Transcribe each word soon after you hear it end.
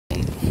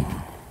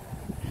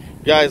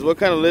Guys, what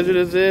kind of lizard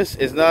is this?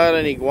 It's not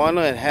an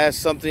iguana. It has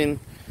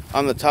something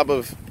on the top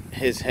of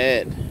his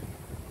head.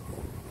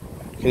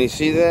 Can you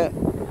see that?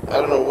 I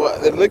don't know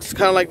what. It looks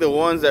kind of like the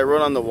ones that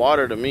run on the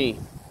water to me.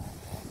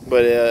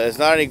 But it's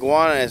not an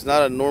iguana. It's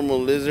not a normal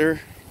lizard.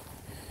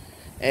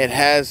 It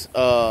has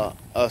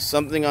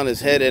something on his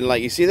head, and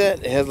like you see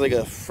that, it has like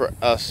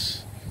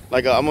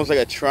almost like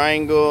a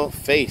triangle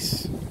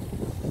face.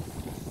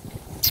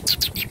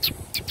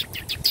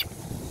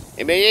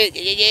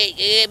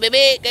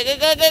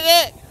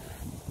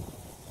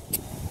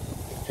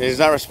 He's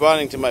not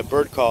responding to my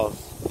bird calls.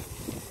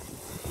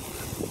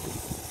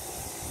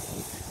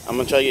 I'm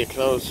gonna try to get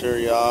closer,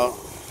 y'all.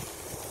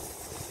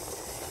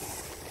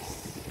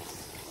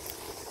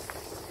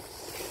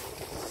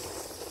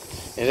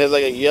 It has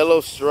like a yellow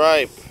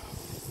stripe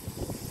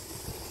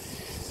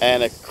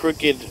and a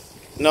crooked.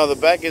 No, the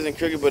back isn't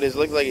crooked, but it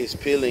looks like he's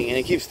peeling, and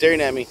he keeps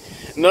staring at me.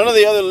 None of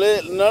the other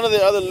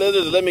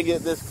lizards let me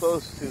get this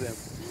close to them.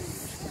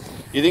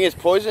 You think it's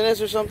poisonous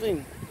or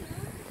something?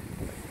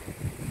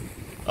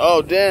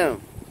 Oh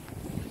damn!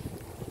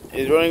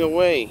 He's running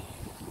away.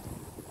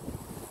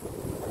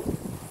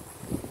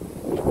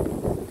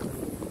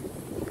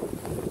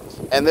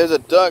 And there's a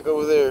duck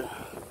over there.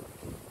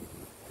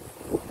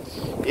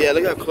 Yeah,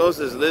 look how close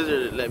this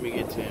lizard let me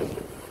get to him.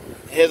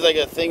 He has like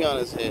a thing on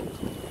his head.